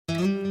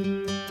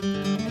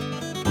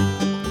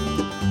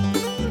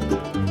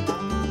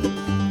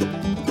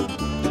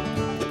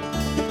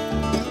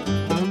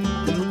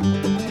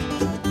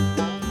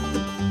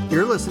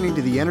listening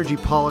to the Energy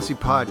Policy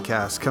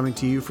Podcast, coming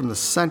to you from the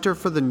Center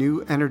for the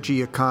New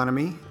Energy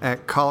Economy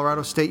at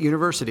Colorado State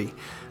University.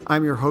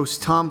 I'm your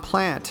host, Tom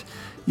Plant.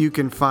 You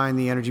can find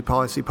the Energy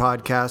Policy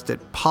Podcast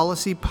at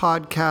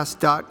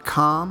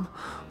policypodcast.com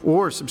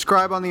or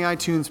subscribe on the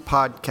iTunes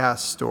podcast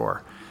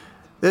store.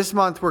 This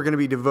month, we're going to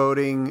be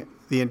devoting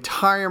the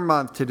entire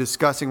month to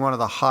discussing one of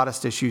the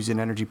hottest issues in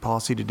energy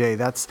policy today.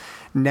 That's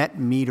net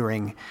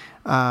metering.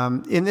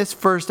 In this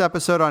first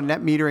episode on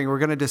net metering, we're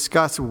going to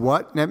discuss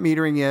what net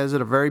metering is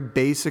at a very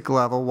basic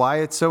level, why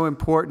it's so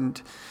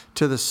important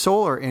to the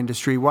solar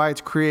industry, why it's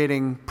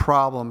creating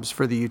problems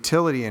for the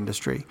utility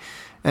industry.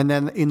 And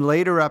then in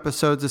later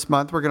episodes this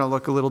month, we're going to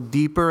look a little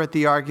deeper at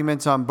the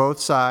arguments on both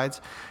sides.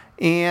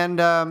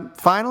 And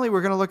finally,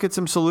 we're going to look at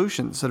some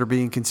solutions that are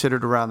being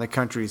considered around the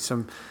country,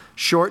 some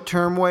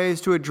short-term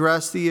ways to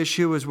address the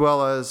issue as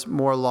well as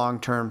more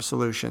long-term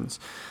solutions.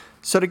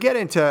 So to get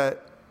into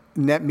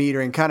net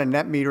metering, kind of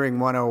net metering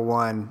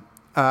 101,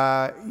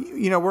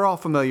 we're all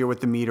familiar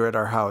with the meter at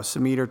our house. The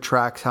meter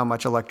tracks how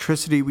much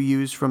electricity we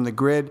use from the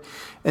grid,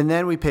 and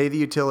then we pay the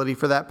utility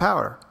for that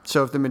power.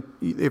 So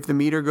if the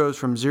meter goes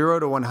from 0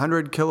 to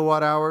 100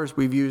 kilowatt hours,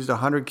 we've used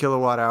 100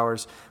 kilowatt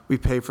hours, we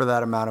pay for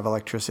that amount of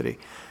electricity.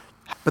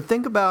 But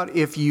think about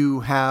if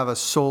you have a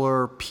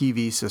solar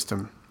PV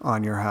system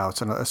on your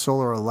house and a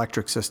solar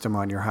electric system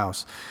on your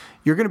house.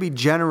 You're going to be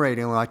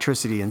generating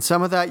electricity, and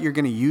some of that you're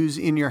going to use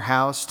in your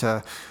house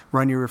to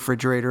run your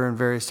refrigerator and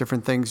various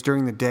different things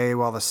during the day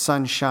while the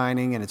sun's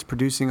shining and it's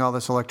producing all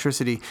this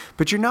electricity,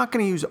 but you're not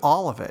going to use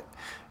all of it.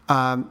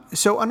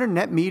 So under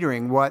net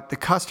metering, what the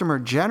customer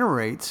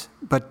generates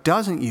but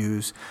doesn't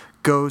use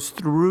goes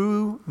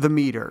through the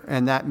meter,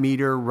 and that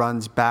meter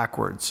runs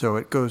backwards. So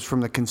it goes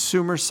from the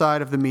consumer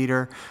side of the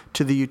meter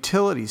to the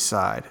utility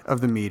side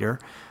of the meter.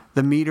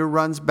 The meter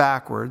runs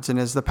backwards, and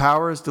as the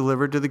power is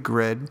delivered to the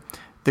grid,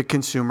 the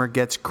consumer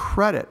gets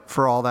credit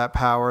for all that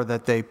power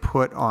that they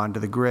put onto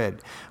the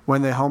grid.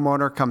 When the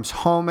homeowner comes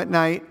home at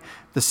night,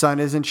 the sun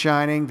isn't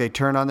shining, they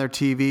turn on their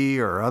TV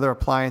or other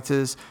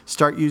appliances,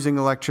 start using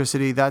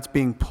electricity, that's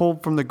being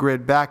pulled from the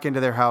grid back into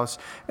their house,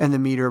 and the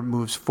meter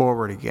moves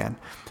forward again.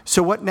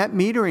 So what net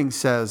metering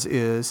says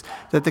is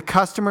that the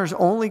customer is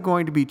only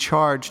going to be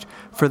charged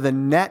for the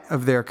net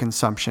of their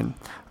consumption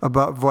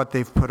above what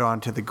they've put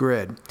onto the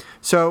grid.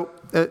 So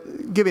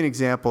give you an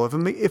example.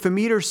 If a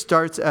meter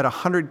starts at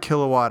 100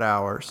 kilowatt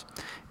hours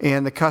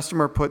and the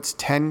customer puts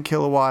 10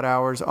 kilowatt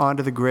hours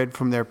onto the grid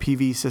from their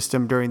PV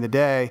system during the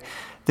day,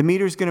 the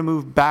meter is going to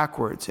move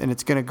backwards and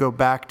it's going to go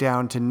back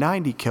down to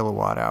 90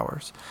 kilowatt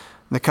hours.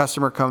 The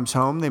customer comes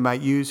home, they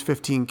might use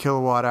 15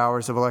 kilowatt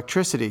hours of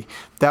electricity.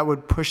 That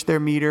would push their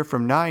meter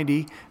from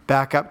 90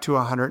 back up to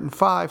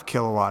 105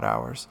 kilowatt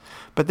hours.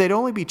 But they'd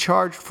only be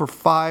charged for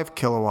 5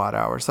 kilowatt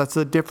hours. That's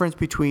the difference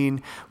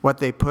between what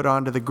they put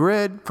onto the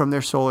grid from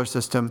their solar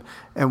system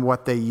and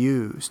what they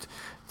used.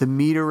 The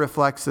meter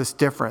reflects this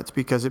difference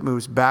because it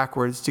moves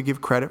backwards to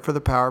give credit for the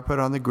power put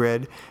on the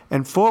grid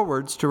and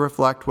forwards to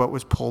reflect what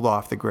was pulled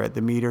off the grid.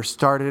 The meter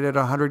started at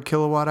 100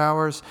 kilowatt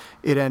hours,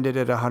 it ended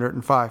at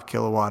 105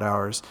 kilowatt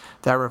hours.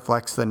 That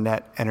reflects the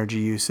net energy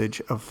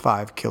usage of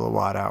 5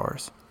 kilowatt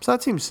hours. So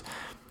that seems,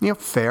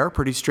 fair,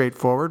 pretty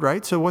straightforward,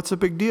 right? So what's the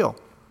big deal?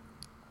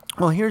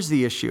 Well, here's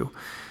the issue.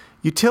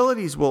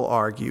 Utilities will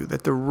argue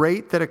that the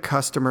rate that a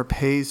customer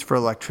pays for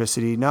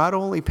electricity not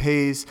only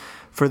pays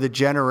for the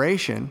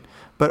generation,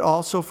 but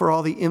also for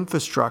all the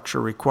infrastructure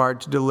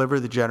required to deliver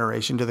the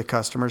generation to the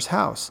customer's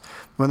house.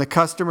 When the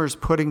customer is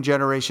putting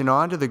generation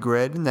onto the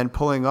grid and then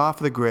pulling off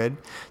the grid,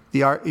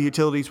 the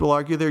utilities will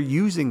argue they're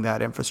using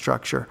that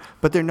infrastructure,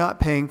 but they're not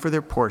paying for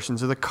their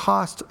portions of the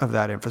cost of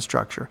that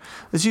infrastructure.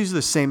 Let's use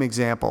the same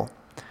example.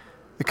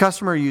 The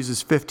customer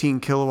uses 15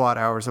 kilowatt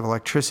hours of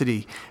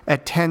electricity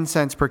at 10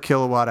 cents per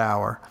kilowatt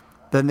hour.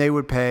 Then they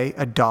would pay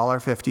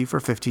 $1.50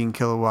 for 15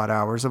 kilowatt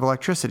hours of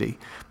electricity.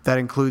 That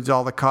includes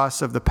all the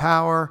costs of the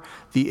power,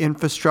 the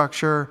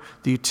infrastructure,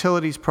 the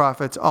utilities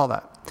profits, all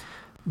that.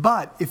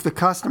 But if the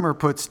customer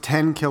puts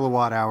 10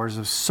 kilowatt hours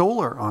of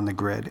solar on the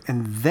grid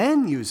and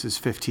then uses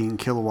 15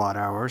 kilowatt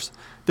hours,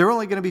 they're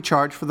only going to be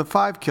charged for the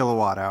 5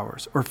 kilowatt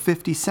hours, or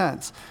 50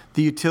 cents.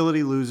 The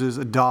utility loses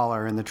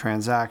 $1 in the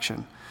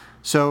transaction.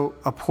 So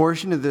a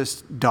portion of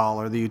this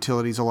dollar, the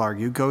utilities will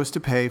argue, goes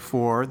to pay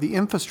for the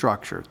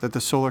infrastructure that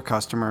the solar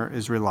customer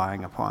is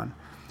relying upon.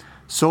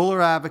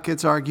 Solar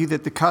advocates argue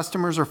that the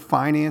customers are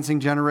financing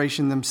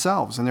generation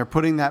themselves, and they're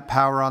putting that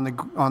power on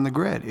the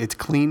grid. It's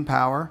clean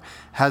power,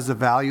 has the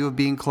value of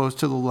being close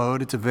to the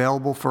load, it's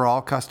available for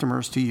all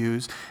customers to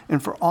use,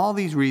 and for all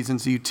these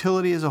reasons, the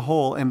utility as a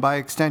whole, and by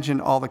extension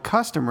all the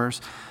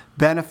customers,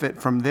 benefit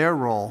from their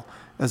role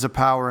as a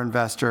power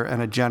investor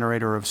and a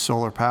generator of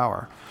solar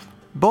power.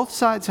 Both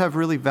sides have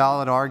really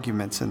valid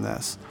arguments in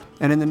this.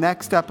 And in the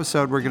next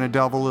episode, we're going to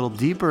delve a little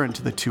deeper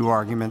into the two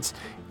arguments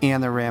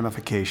and their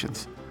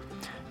ramifications.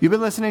 You've been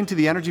listening to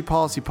the Energy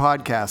Policy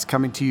Podcast,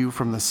 coming to you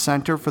from the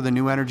Center for the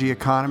New Energy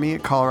Economy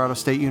at Colorado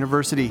State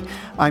University.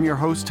 I'm your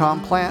host,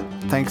 Tom Plant.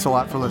 Thanks a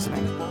lot for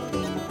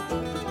listening.